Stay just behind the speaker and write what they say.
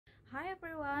Hi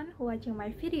everyone who watching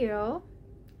my video.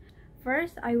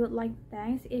 First, I would like to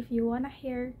thank if you wanna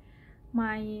hear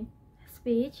my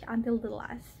speech until the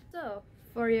last. So,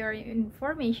 for your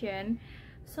information,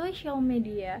 social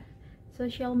media.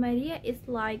 Social media is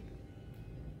like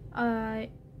uh,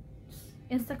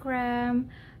 Instagram,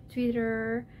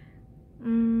 Twitter,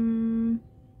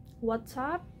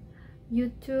 WhatsApp,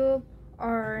 YouTube,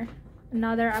 or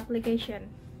another application.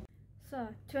 So,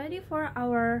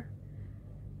 24-hour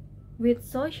with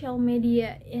social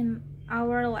media in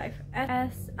our life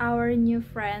as our new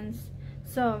friends.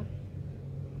 So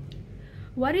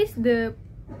what is the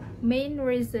main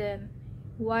reason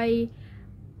why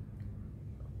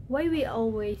we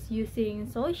always using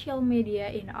social media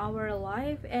in our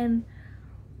life, and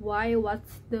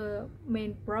what's the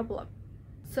main problem?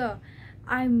 So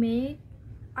I made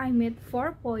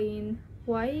 4 points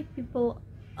why people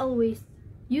always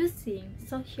using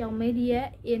social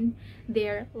media in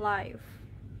their life.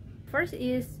 First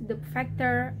is the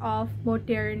factor of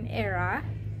modern era,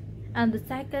 and the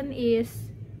second is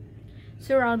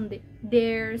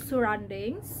their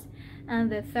surroundings, and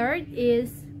the third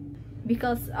is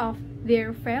because of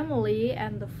their family,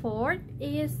 and the fourth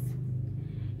is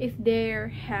if there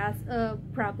has a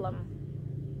problem.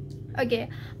 Okay,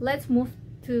 let's move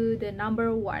to the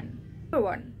number one,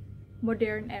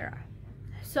 modern era.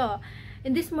 So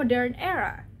in this modern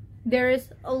era, there is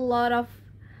a lot of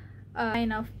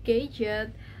kind of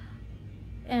gadget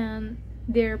and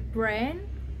their brain.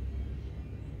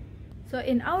 So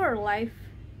in our life,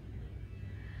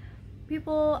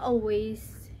 people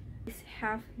always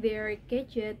have their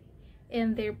gadget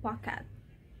in their pocket,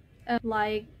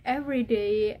 like every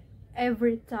day,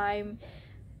 every time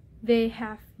they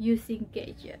have using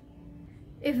gadget.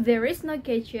 If there is no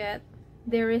gadget,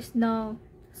 there is no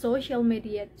social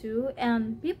media too,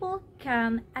 and people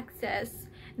can access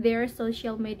their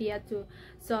social media too.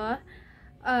 So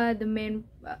the main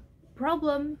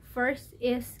problem first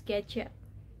is gadget.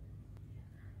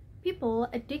 People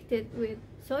addicted with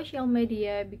social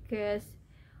media because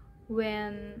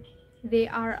when they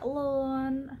are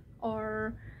alone,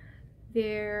 or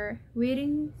they're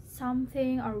waiting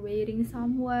something or waiting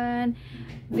someone,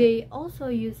 they also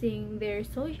using their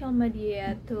social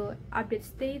media to update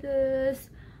status,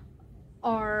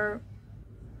 or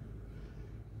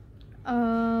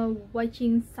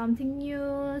watching something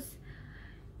news,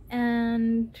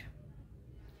 and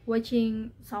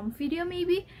watching some video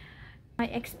maybe. My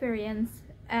experience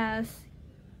as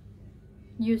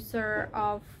user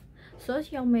of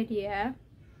social media,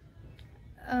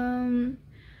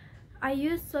 I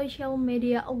use social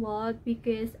media a lot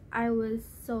because I was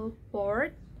so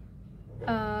bored.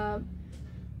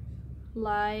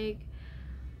 Like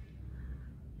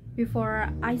before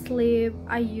I sleep,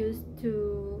 I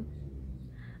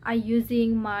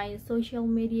using my social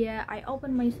media. I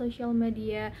open my social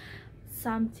media,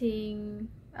 something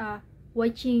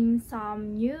watching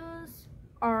some news,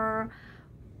 or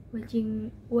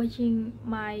watching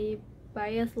my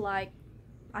bias like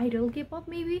idol K-pop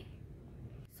maybe.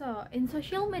 So in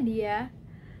social media,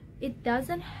 it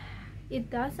doesn't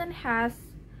has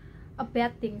a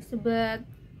bad things, but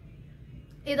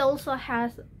it also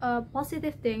has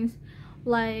positive things.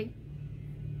 Like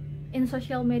in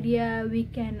social media, we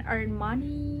can earn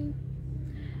money,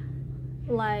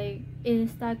 like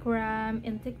Instagram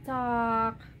and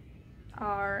TikTok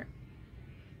or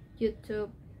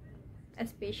YouTube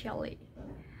especially.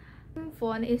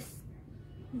 Phone is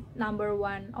number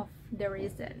one of the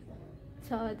reason.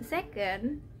 So the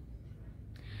second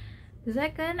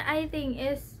I think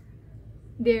is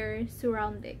their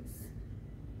surroundings.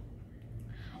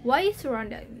 Why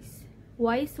surroundings?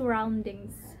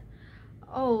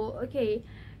 Oh, okay.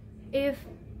 If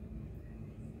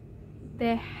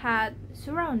they have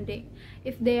surroundings,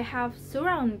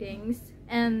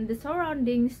 and the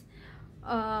surroundings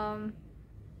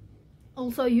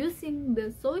also using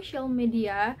the social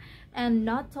media and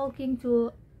not talking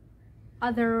to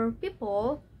other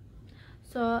people,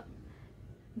 so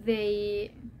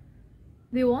they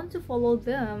want to follow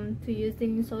them to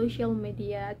using social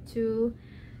media too,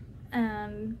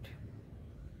 and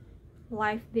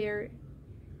live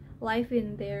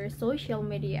in their social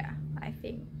media, I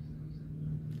think.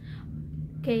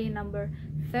 Okay, number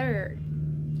third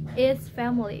is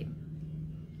family.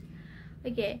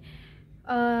 Okay,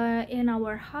 in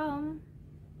our home,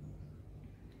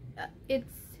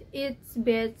 it's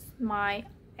based my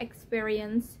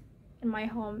experience in my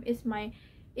home is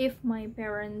if my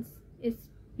parents is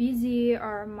busy,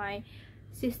 or my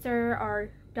sister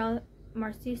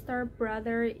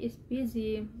brother is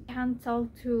busy, I can't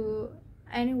talk to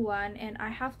anyone, and I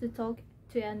have to talk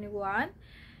to anyone.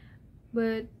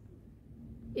 But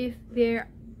if they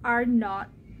are not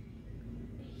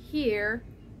here,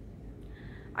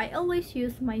 I always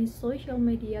use my social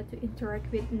media to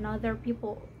interact with other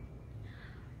people,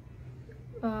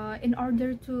 in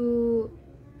order to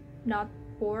not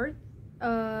bored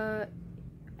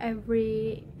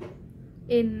every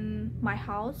in my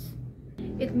house.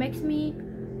 It makes me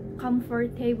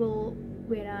comfortable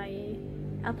when I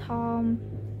at home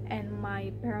and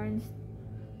my parents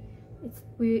it's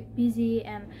busy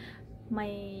and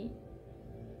my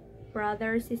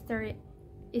brother sister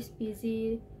is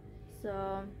busy,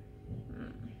 so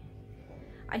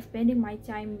I spending my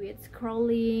time with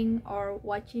scrolling or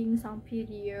watching some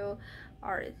video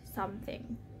or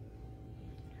something.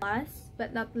 Last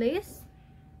but not least,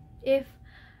 if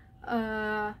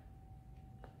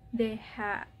they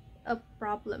had a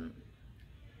problem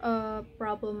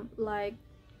like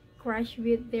crash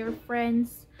with their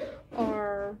friends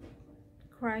or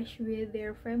crash with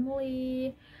their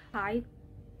family, tied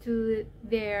to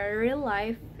their real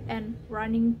life and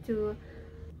running to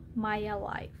Maya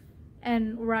life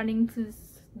and running to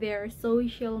their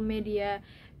social media,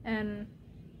 and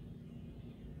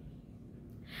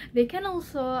they can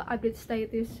also update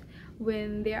status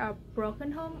when they are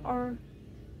broken home or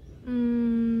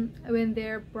when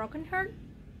they're broken heart.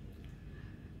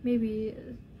 Maybe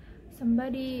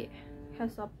somebody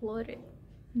has uploaded.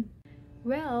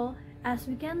 Well, as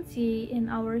we can see in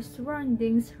our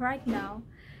surroundings right now,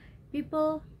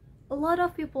 a lot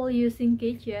of people using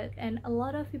gadget and a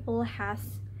lot of people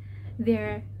has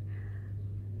their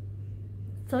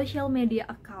social media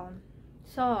account.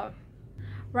 So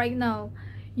right now,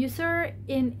 user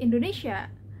in Indonesia,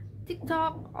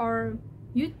 TikTok or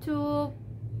YouTube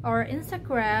or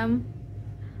Instagram,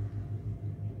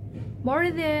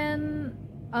 more than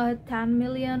 10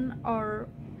 million or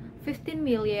 15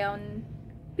 million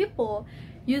people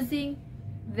using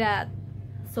that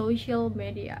social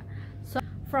media. So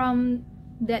from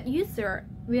that user,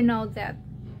 we know that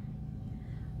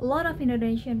a lot of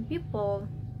Indonesian people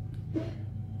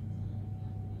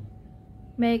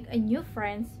make a new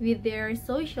friends with their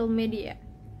social media.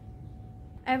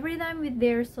 Every time with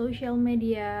their social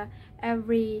media,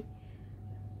 every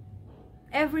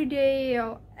day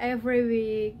or every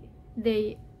week,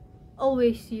 they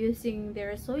always using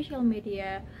their social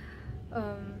media.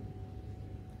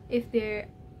 If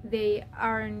they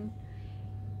aren't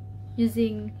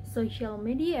using social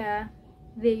media,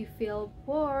 they feel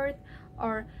bored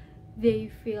or they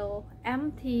feel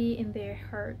empty in their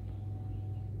heart.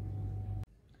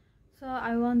 So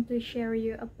I want to share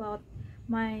you about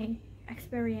my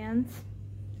experience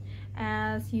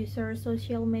as user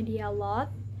social media a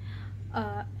lot.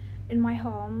 In my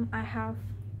home, I have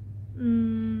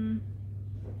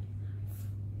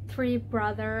 3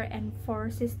 brother and 4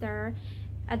 sister.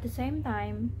 At the same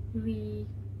time, we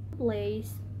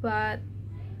place, but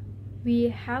we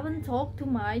haven't talked too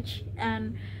much,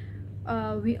 and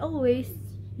we always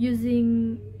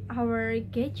using our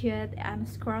gadget and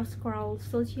scroll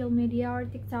social media or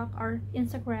TikTok or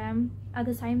Instagram at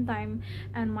the same time.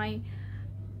 And my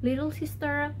little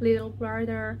sister, little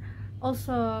brother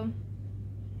also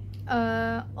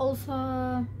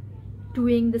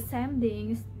doing the same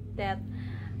things that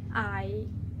I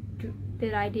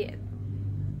did.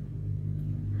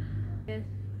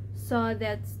 So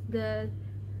that's the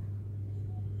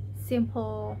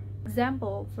simple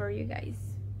example for you guys.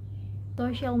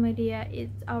 Social media is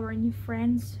our new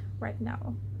friends right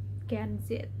now, Gen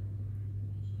Z.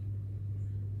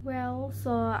 Well,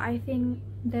 so I think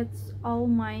that's all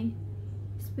my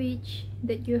speech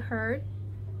that you heard.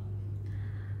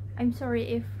 I'm sorry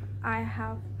if I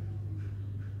have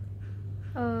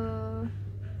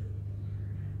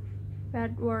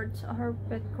bad words or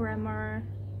bad grammar.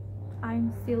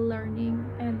 I'm still learning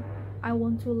and I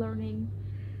want to learning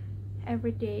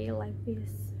every day like this.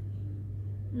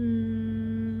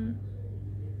 And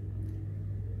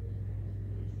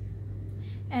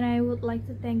I would like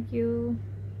to thank you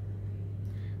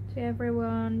to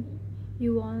everyone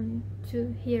you want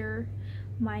to hear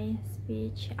my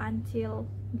speech until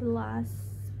the last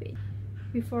speech.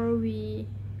 Before we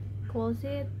close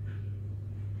it,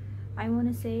 I want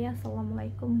to say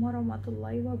Assalamualaikum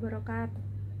warahmatullahi wabarakatuh.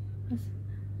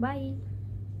 Bye.